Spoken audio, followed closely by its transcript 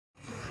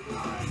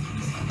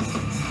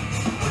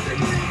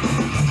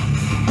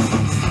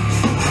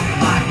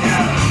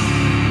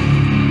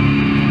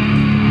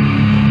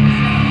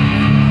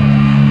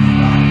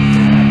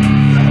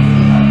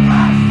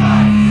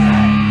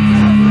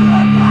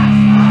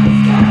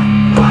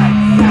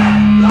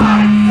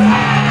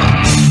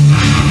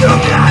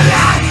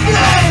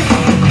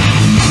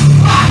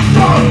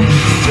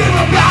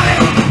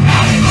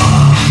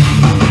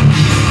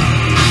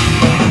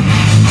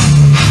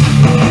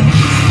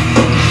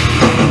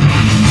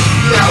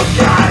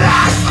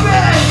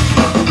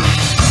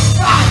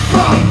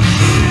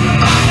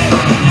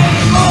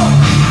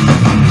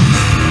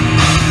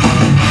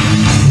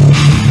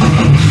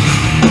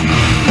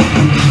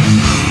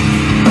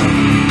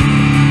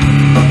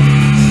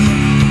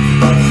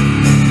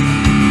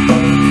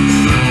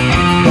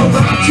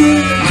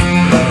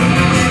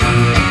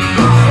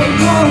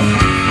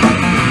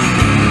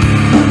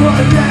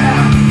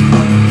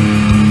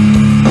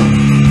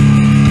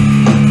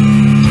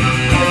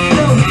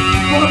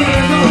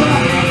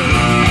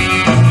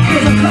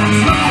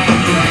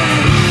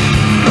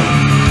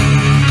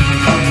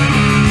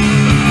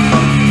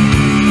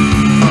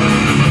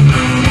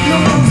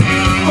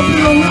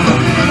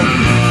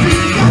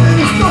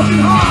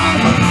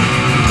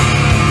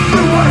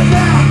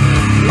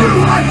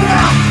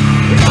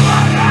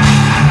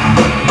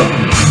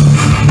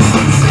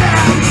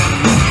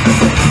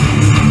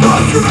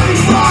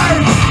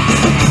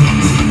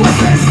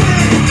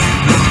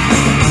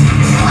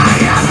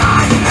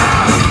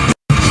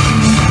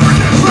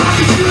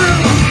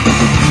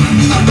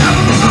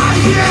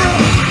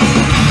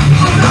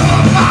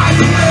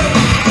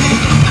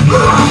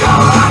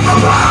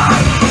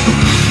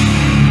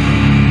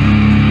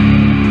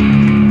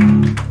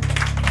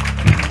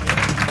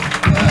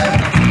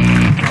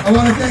I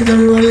want to thank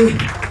everybody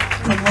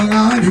from Long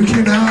Island who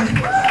came out,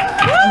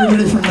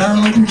 everybody from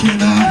Maryland who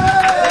came out,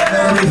 and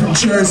everybody from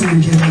Jersey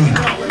who came out,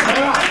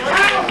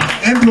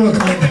 and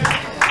Brooklyn.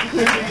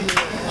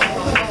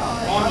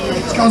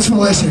 It's called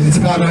Solution. It's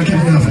about not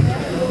giving up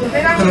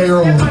until you're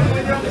old.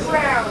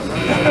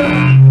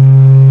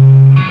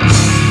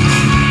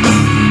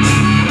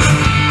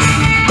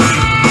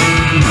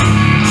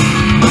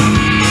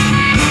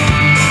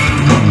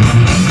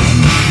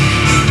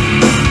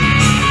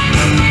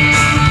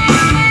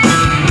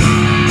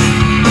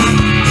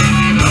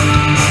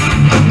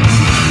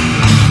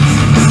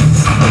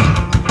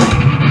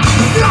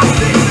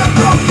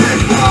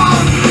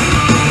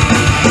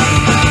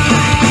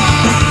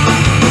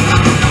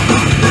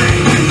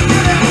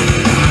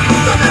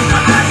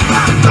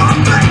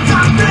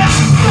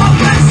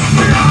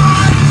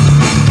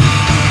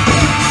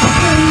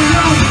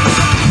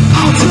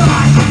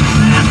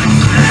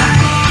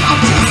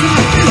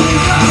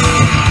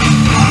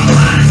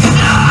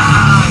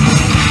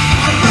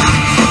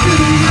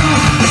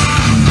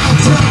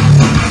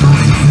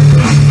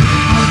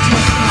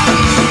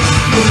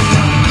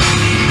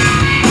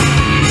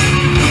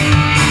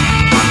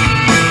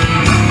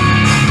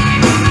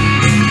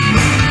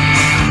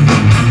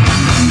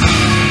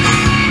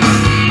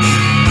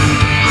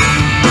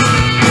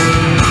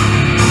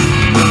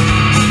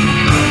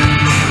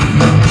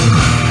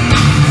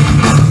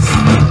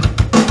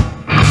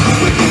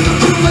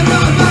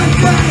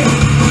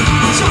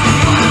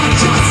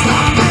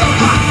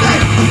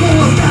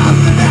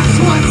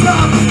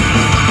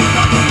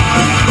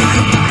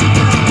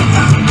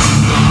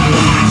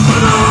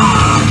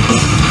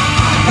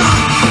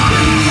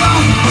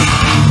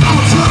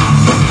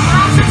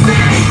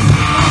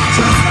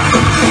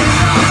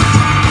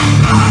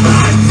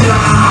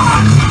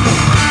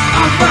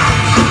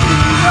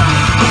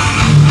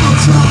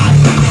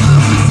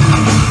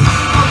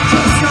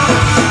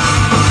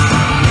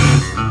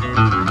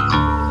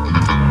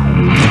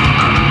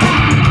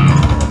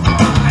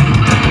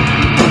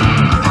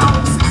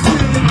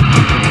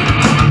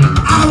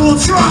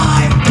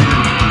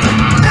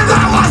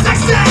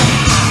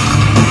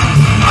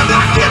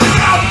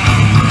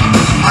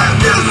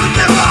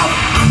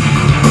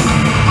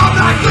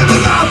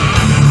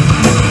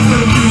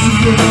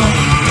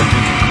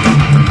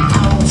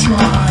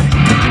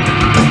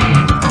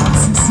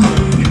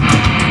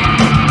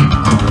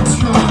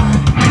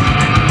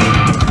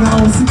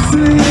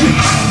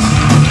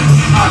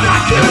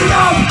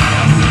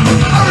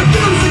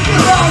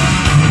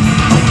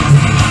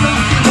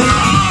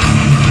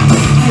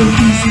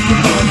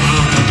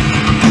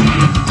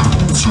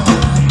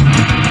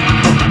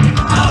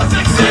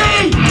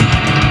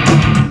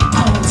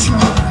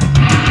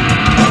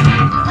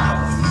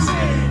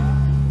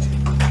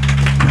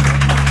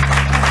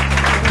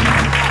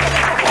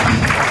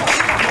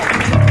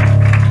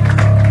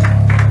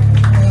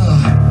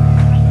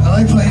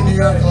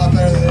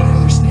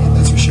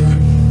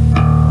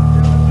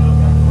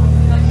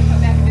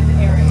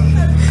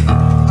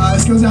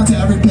 Goes out to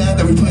every band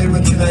that we played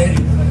with tonight.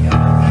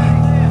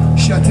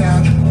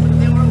 Shutdown,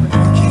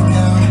 King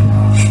Down,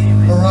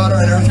 Marauder,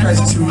 and Earth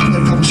Crisis, who we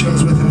played a couple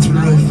shows with, and it's been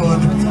really fun.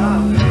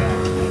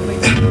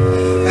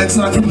 And it's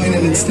not for playing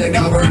an instead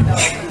cover,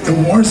 the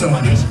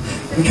Warzone,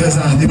 because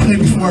they played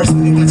before us,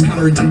 and I think that's kind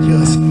of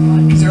ridiculous.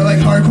 Because they're like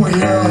hardcore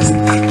heroes,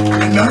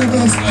 and none of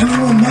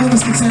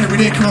us can say we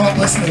didn't grow up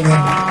listening to them.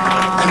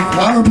 And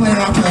while we're playing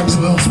off time, it's a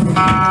little spooky.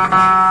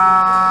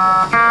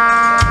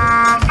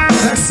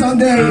 Next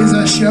Sunday is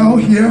a show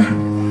here,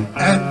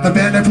 and the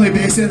band I play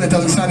bass in that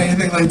doesn't sound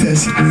anything like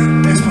this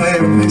is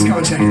playing. Please come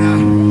and check it out,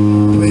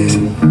 please,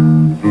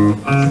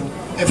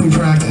 if we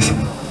practice.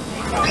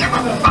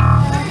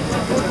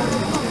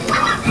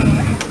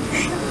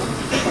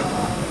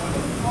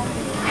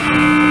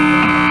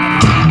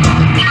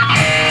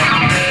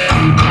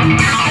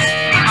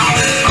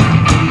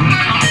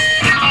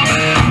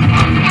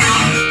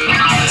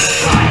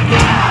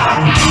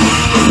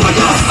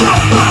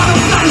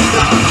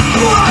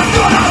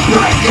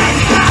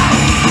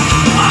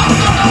 I'm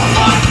gonna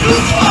want to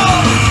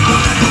fall.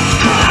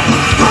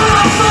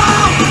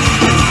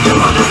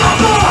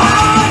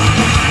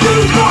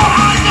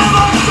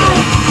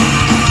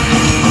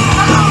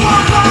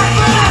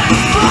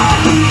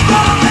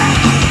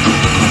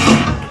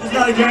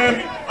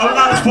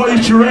 before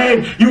you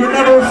charade. You were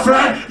never a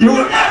friend. You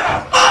were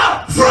never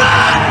a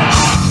friend.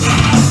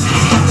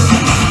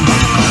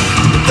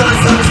 The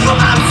sun's from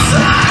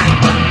outside.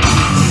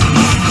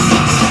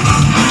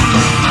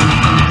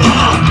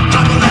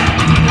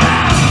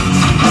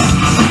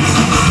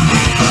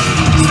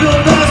 Still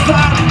there's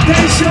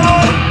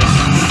foundation.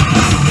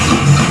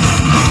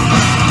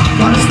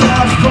 Gotta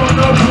start from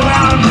the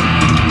ground.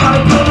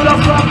 Gotta build it up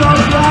from the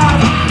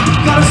ground.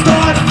 Gotta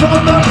start from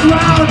the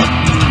ground.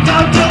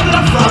 Gotta build it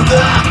up from the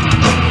ground.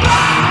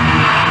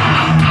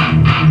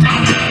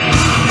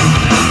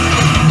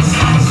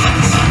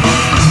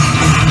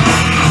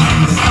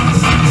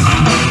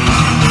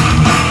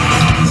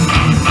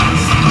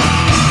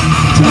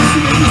 Just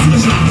make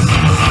decisions.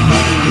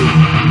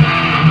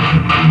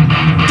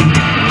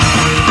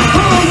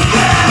 Who's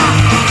there?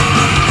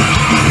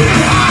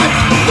 Behind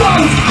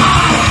those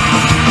eyes.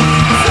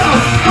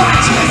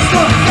 Self-righteous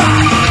or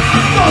not.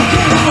 Don't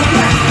get all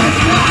that this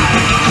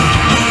night.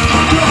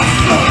 You're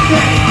so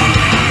big.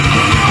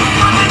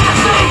 I'm in the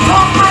same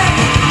public.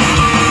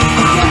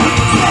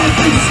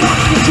 Every shot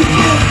that you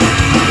give.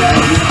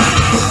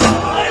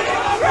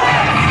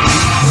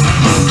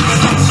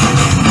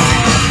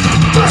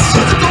 Just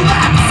to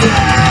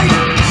collapsing.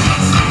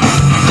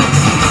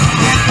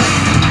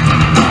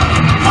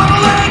 I'm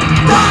laying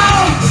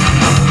down.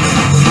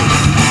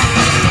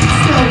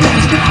 Still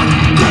there's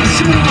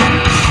foundation.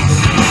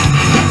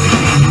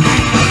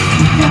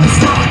 Gotta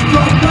start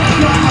from the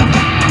ground.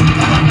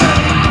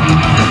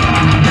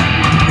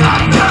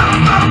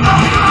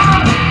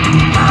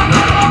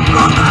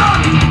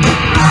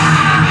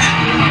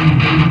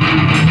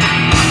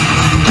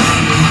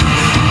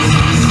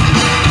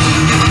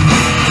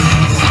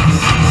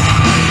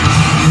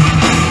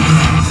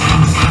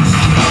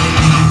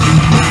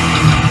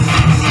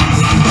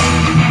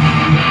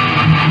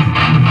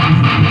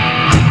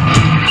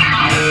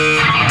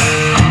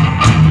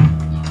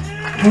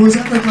 What was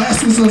that? The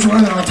glasses was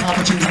running on top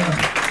of you.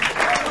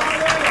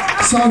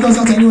 Song goes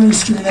out to anyone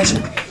who's streaming that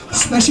shit.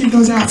 Especially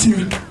goes out to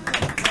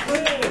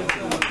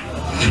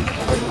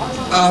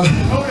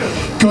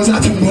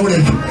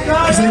Motive.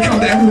 Because they come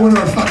to every one of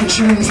our fucking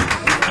shows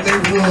and they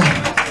rule.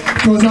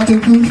 Goes out to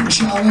Blue from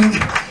Shaolin.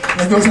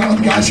 And it goes out with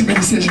the guys from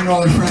Indecision and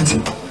all their friends.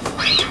 And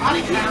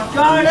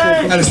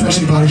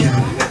especially Body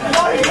Count.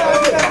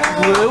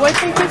 Blue, I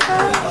think it's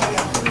that.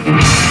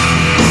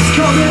 It's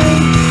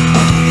coming!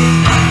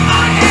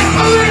 It's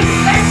coming!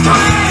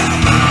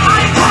 I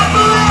can't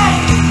believe!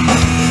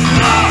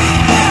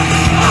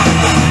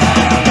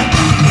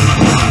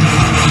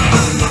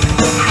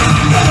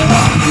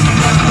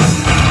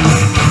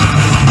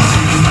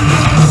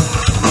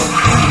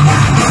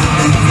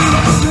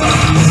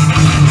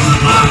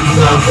 I'm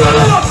so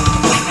good!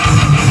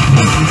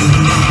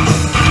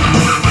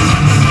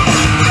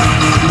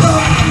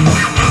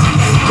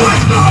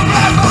 What's going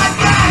on like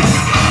that?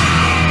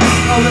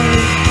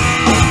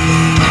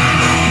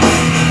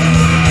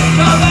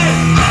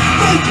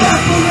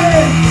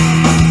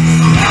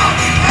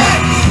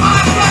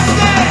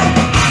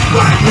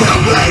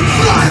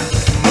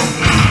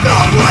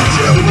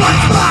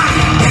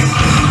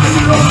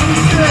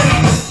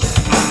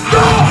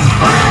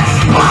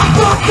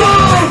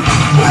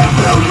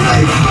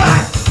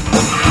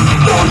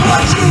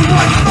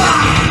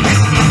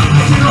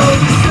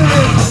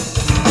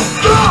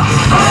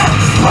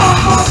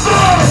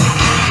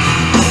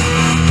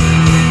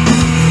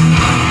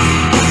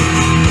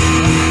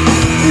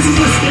 This is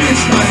a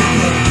stage fight.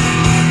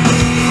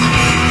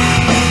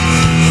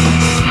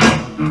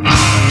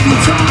 You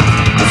talk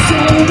so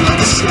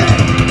much shit.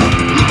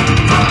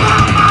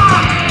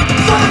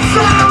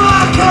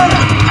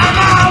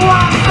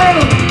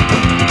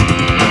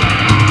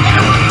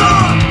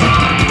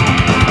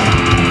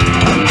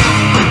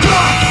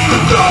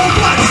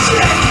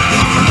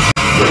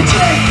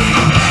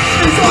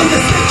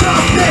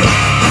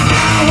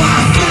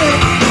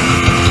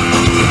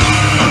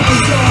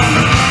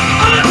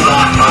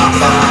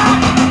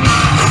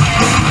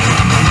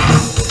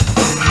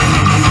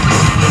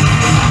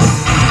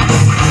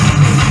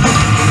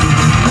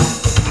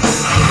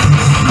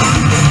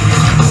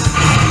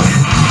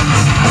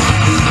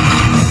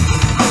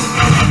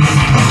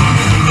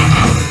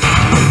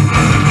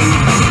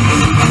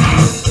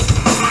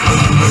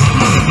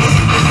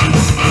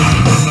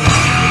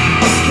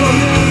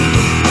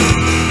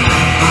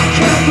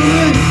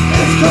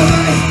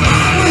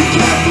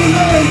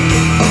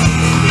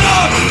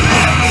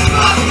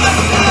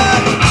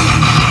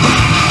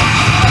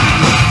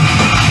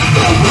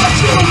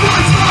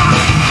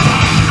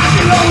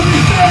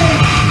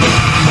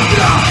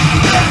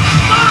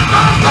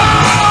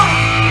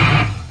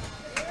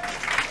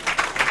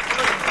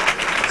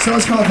 So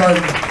it's called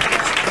Garden.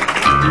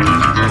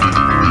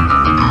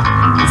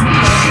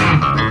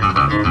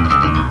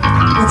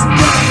 It's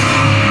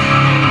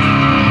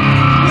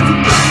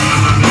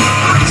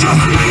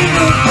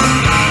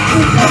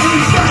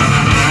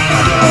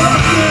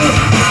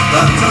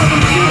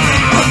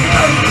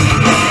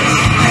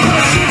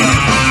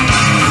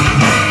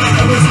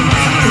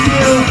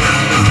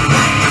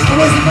I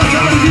wasn't much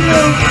out of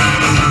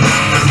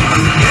you.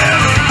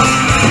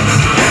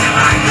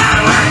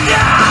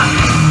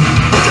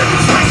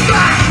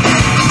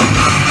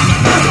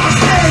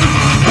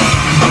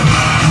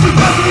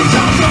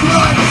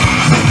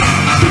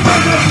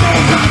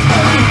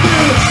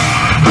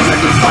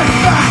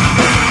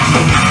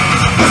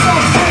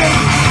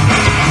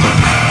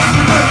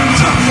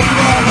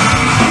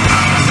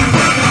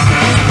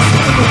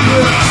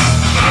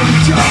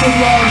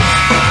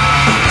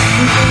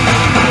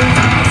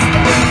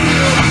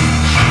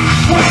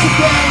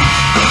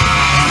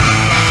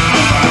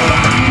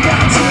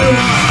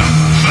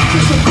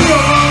 just to feel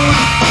alone,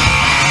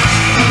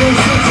 and no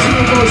sense to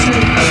emotion.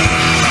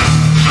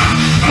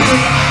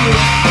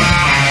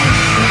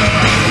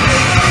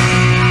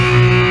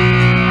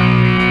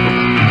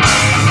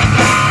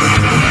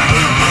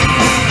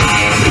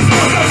 This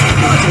was a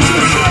subconscious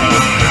restraint.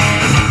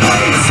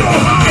 Fighting so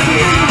hard to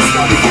even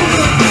stop the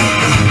kingdom.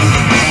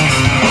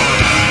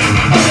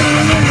 All that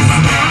remains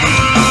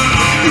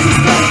is a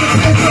step of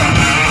paper.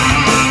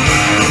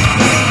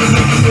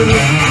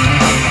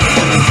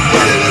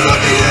 What is it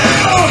looking at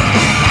you?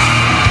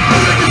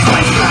 You're looking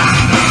like that.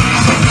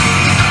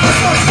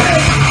 That's not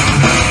it.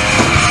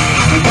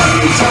 We gotta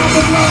reach out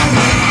the line.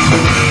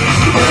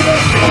 You gotta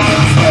make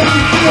things make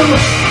you feel.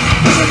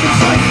 You're looking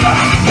like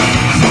that.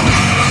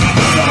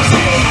 That's not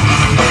it.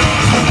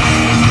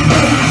 You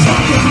gotta reach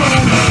out the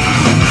line.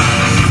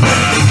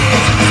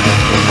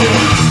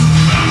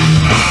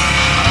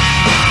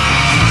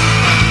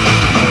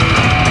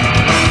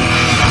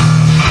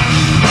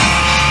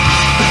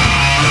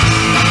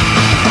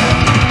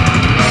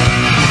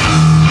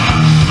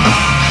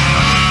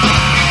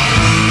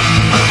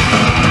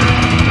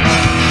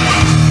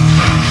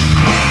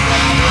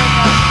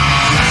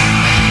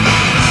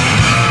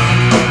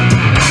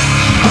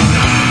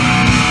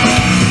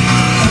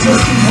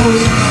 Just keep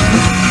holding on.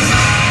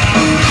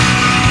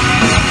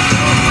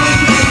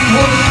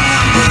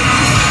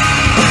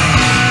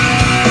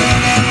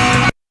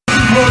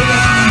 Keep holding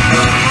on.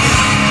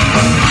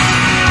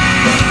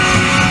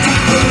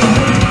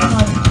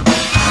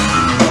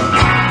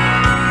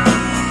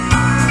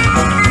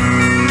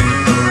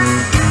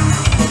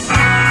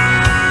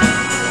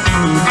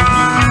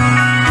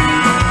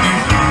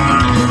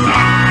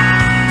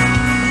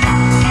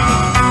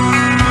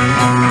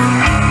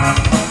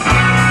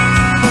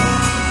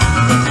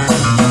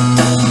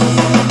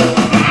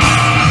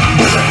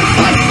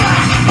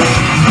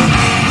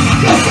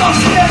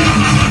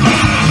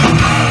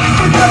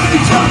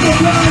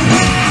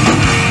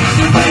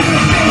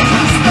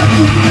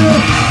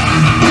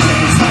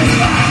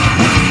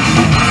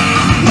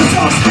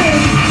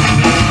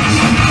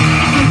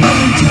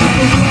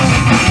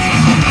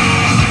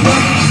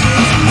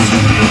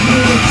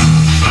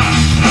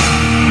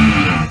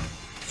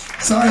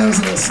 Sorry, that was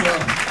a little slow.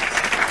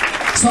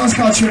 The song's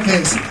called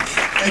Tripface.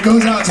 It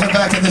goes out to the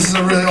fact that this is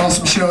a really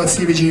awesome show at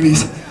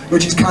CBGB's,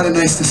 which is kind of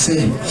nice to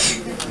see.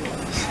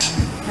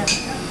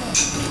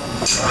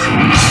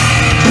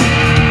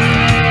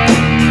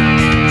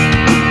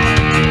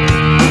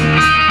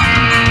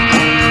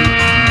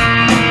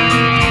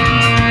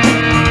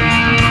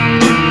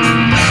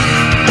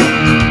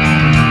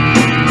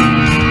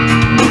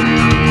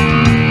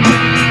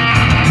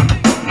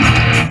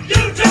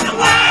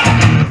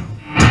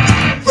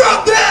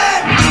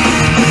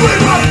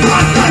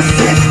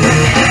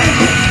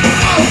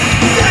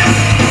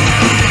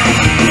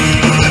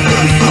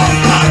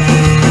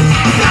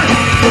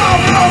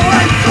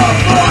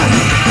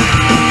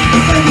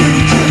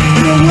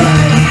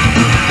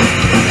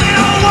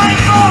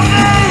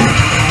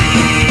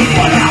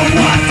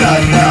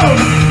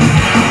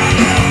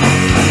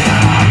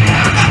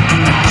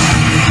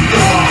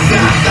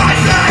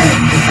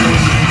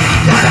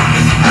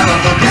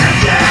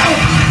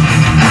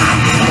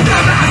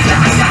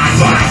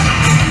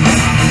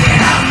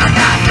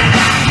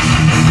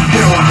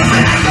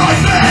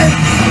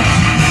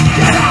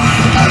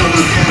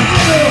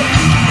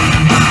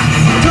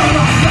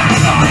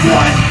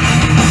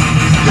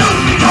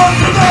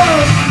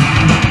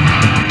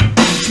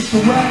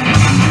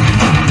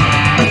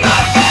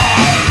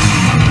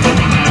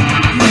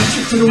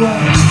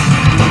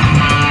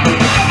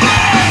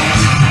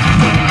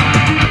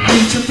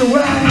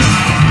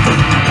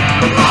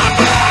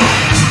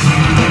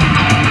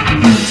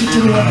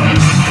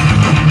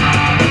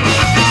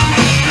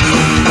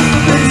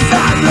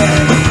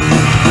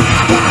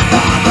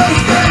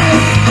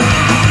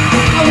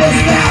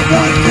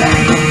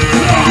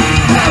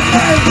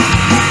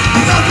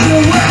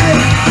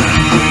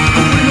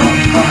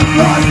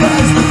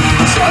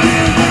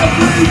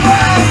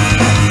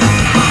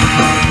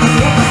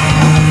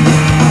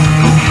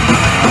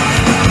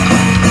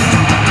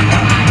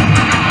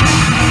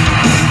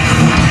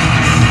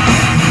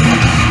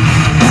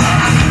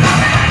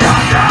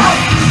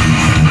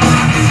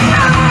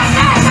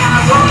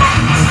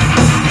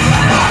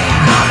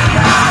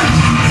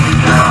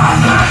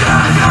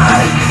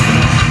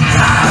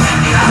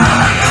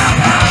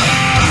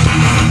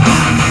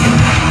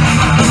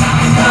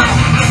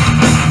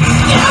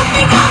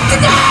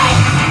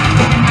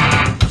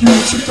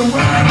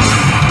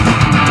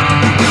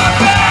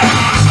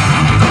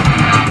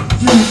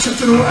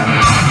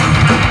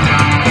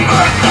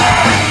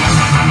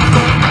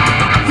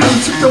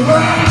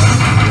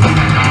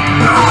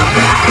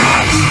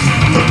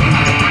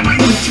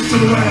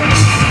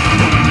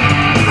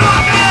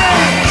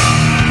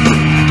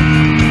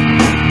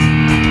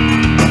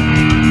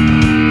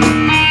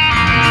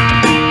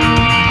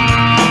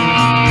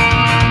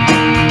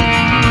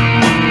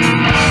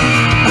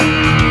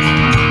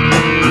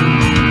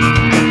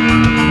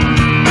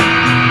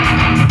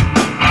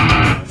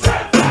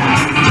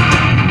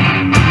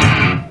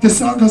 This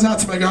song goes out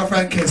to my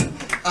girlfriend because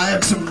I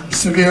have some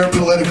severe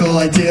political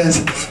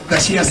ideas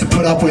that she has to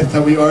put up with,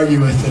 that we argue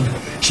with, and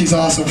she's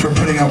awesome for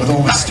putting up with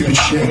all my stupid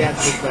shit.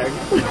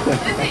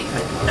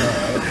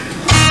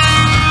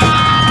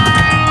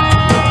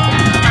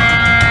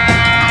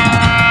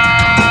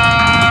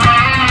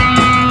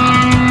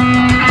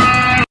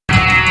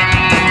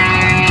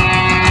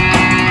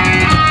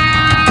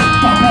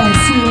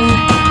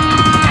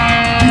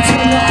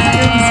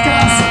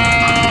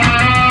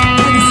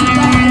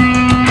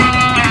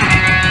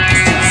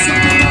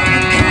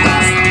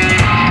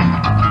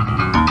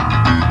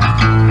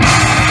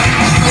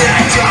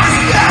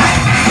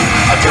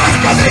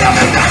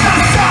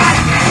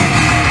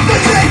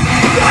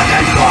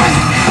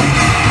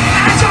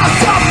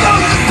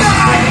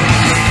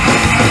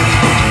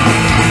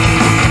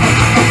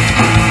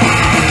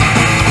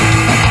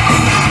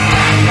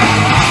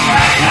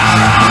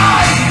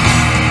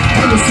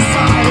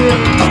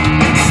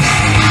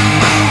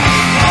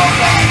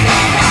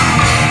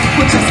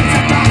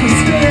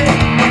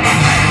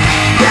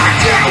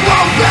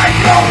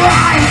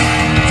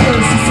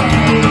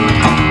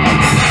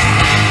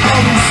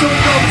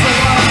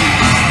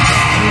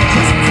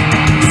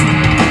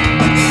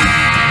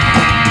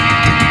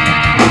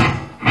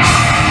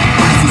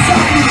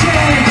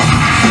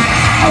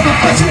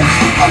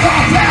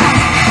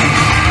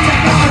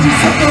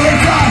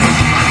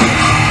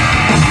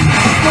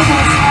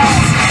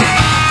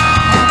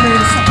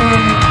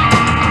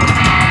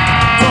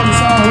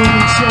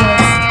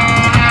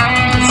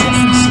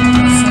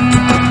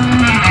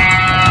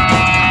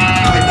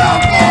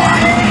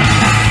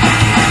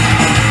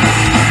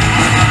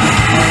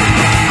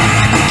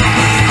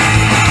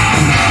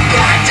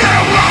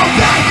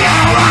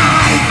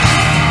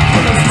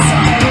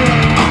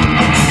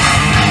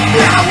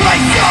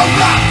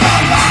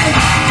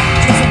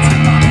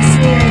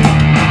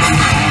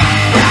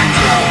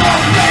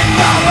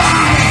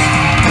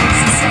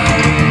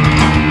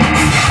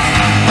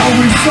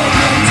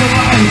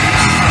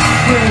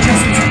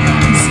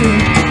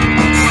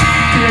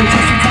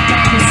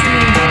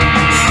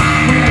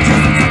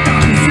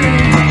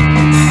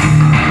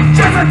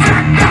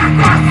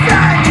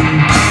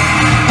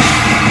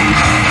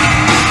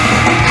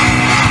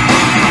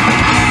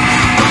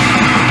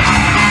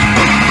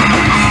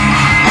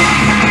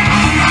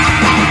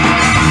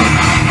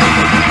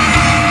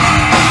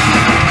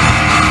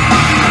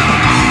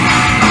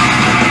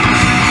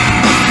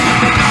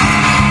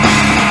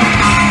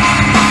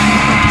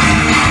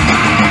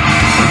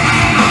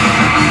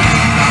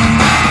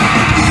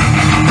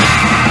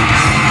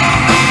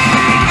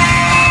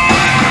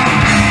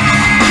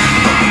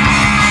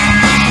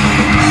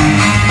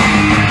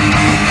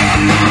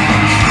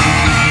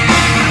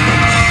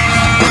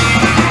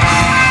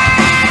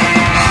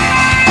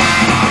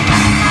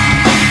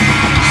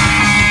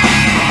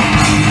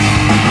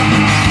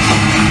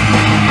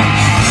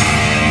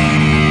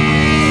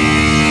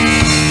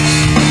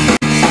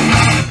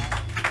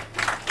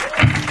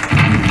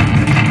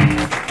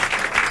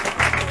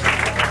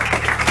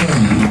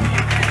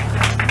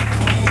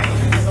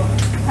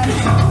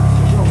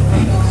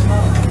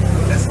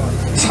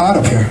 It's hot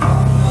up here.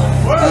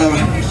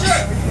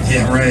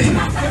 Yeah, right.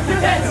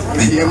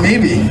 Yeah,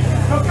 maybe.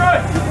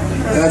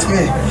 Yeah, that's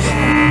me.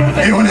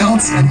 Anyone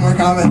else? Any more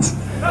comments?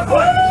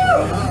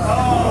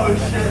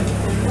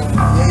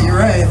 Yeah, you're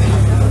right.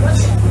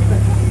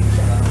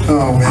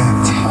 Oh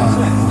man, it's hot.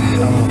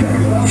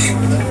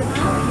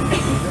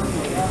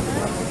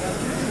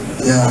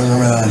 Yeah, I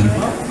remember that.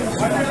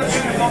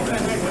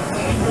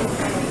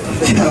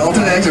 Yeah,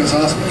 Alternate Exit was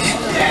awesome.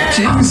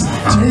 Jay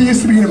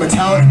used to be in a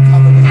metallic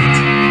cover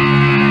band.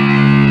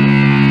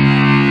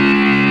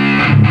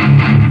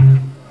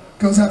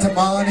 Goes out to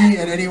Molly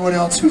and anyone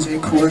else who's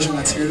in Coercion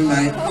that's here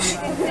tonight.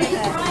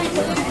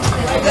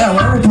 Yeah,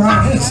 wherever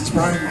Brian is, it's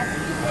Brian.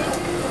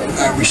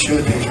 We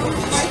should, Pedro.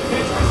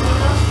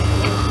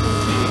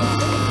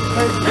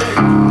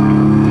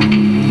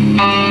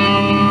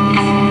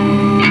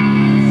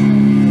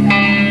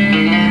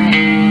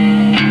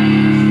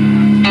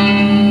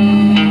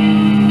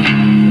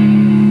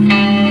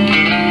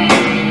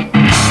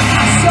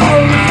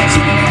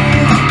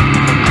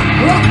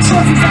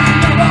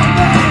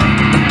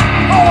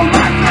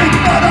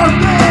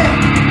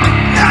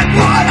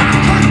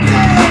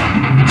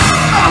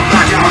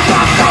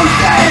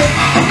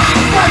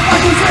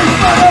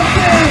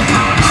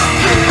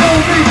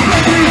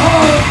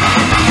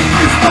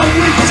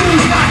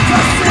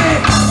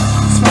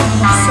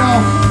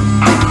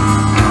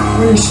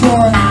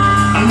 Reassuring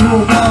that you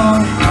were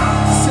wrong.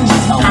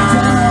 Decisions held me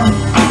down.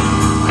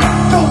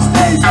 Those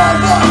days are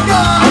long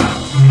gone.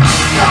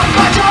 Not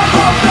much on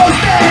from those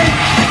days.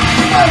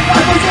 My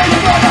life was in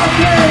front of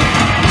me.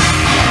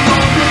 The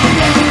only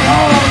thing we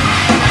hold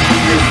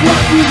is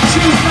what we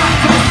choose not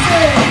to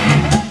see.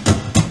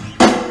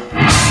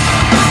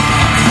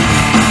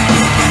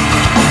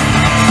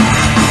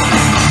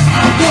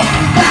 I'm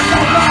looking back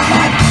on my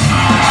life.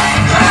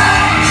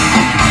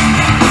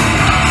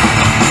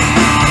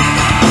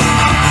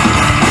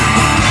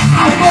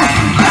 I'm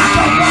looking back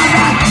on my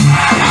life.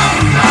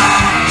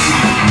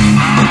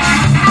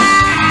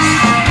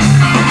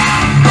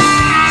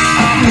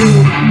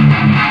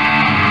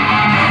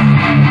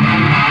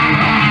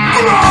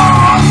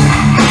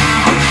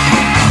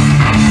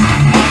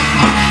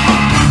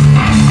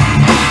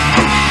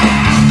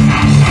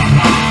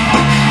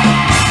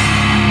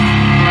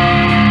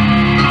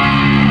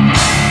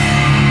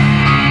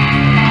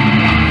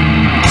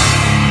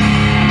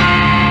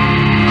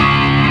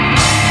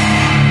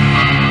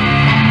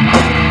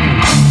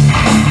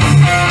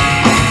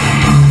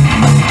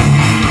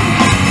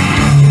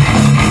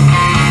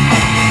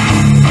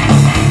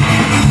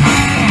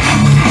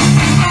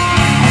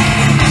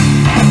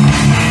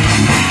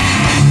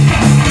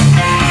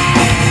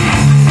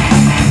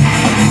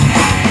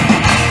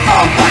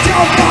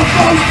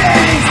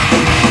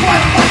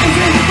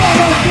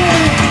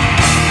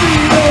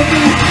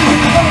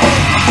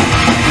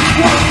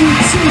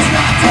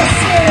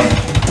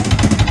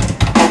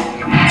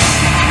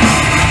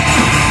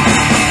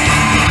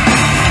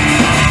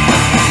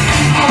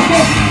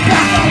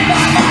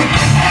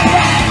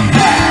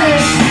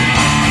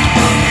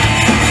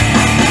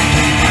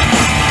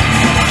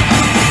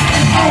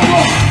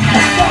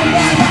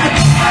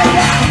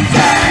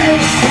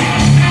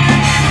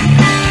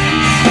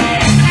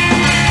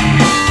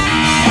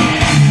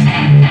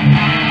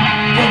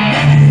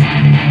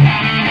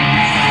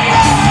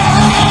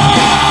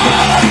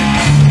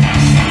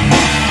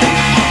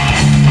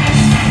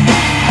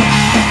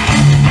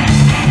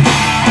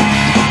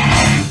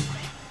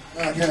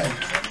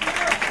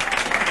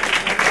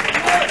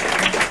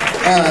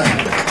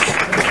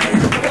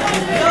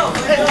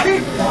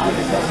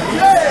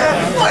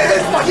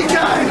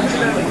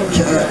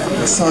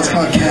 This song's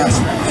called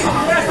Cast.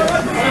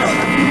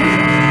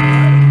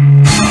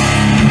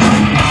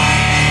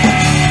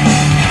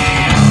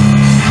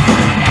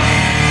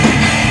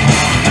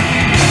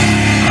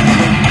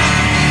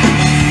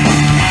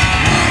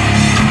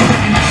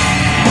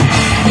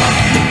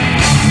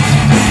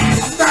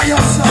 Not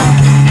your son.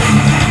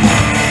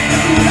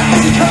 Everyone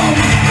else to come.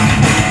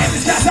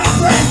 This guy's our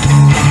friend.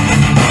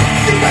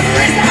 The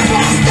memories that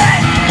won't stay.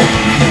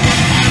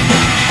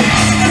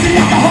 As the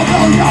alcohol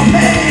knows your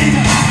pain.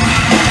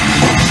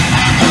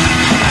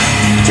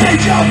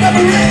 Change your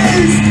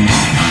memories.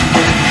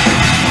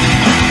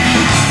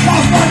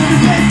 Lost money to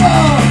paper.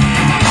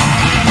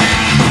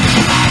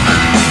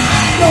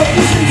 No,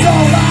 this is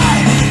all I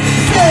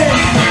say.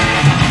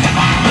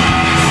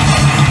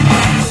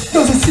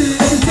 Does it see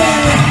every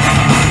day?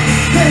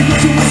 They get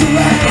you waste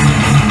away.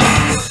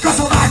 Cause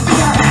the life is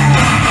ahead.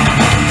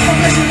 A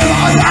vision of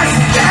all that's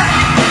dead.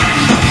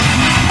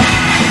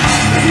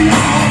 If you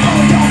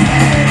all your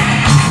pain.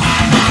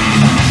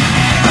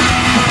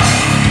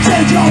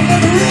 Change your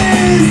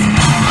memories.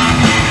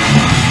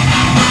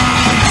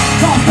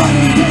 Lost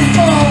money to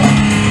paper.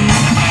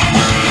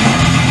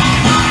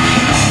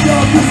 Yo,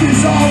 this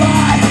is all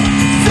I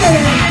say.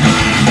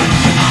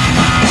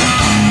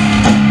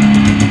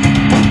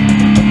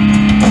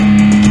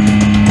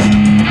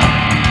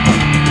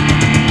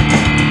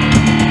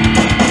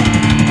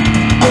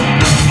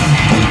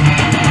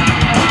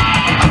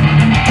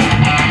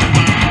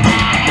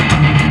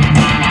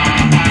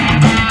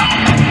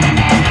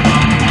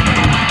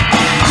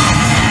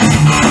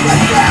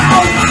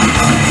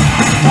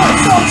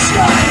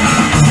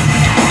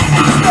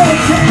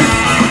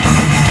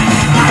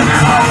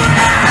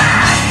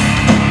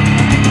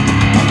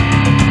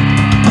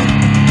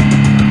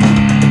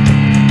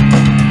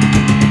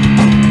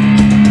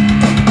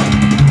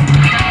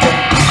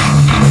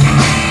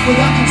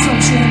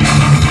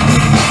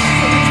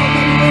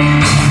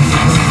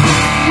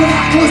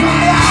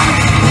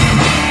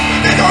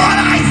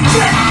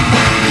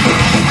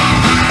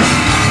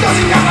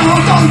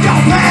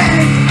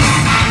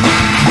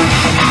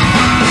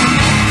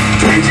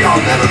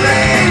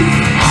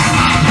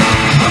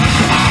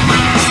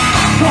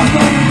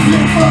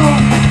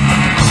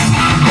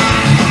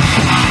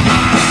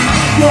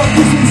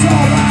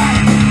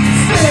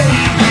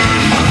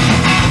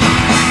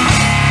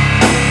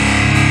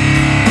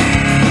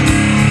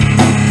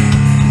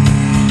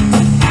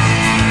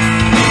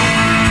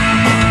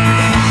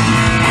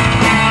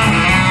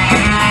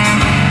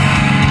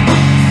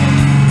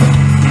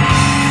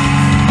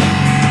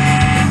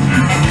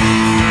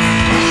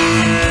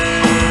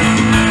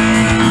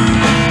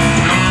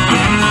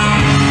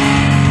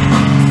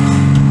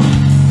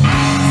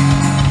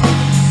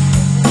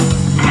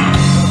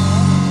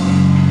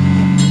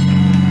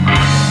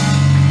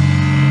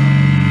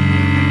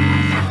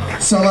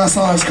 So last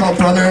song is called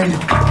Brotherhood.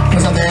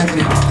 Goes out to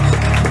Anthony.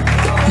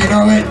 You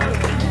know it?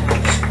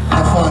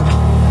 Have fun.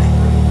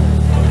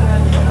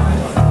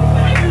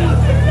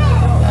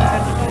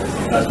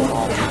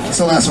 It's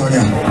the last one,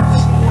 yeah.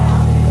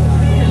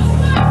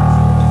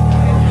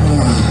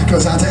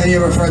 Goes out to any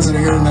of our friends that are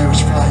here tonight, which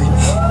is probably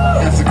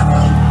half the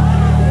crowd.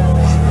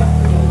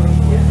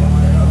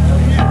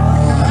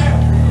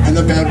 And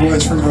the bad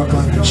boys from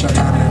Brooklyn. Shut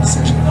down their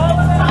decision.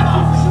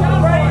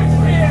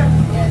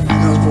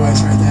 And those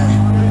boys right there.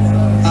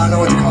 I don't know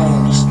what to call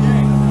them, just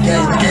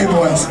the gay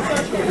boys.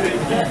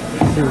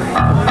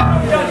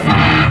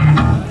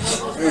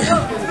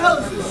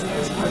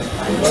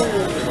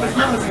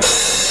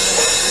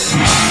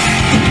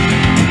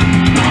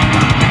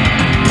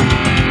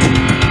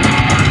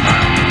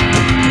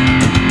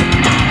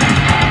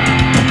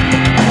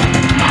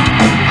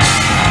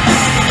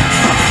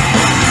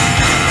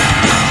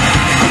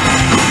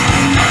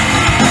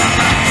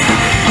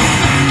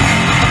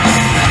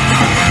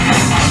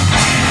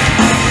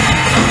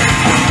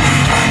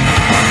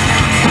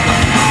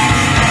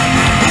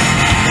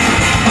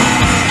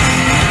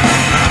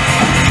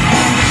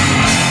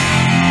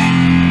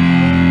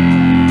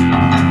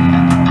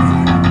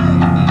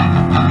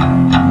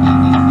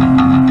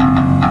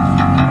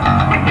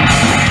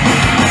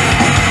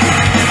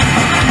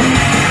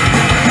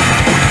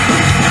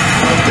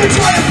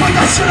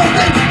 should have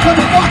been. What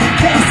the fuck?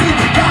 Can't see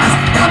the cars.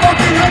 I'm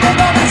walking on the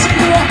wall. I see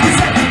you walking.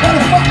 Say, what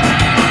the fuck?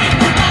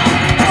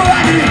 Go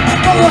right in.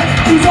 Go on.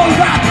 Who's all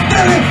right?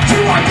 There it is. You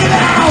walk it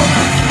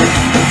out.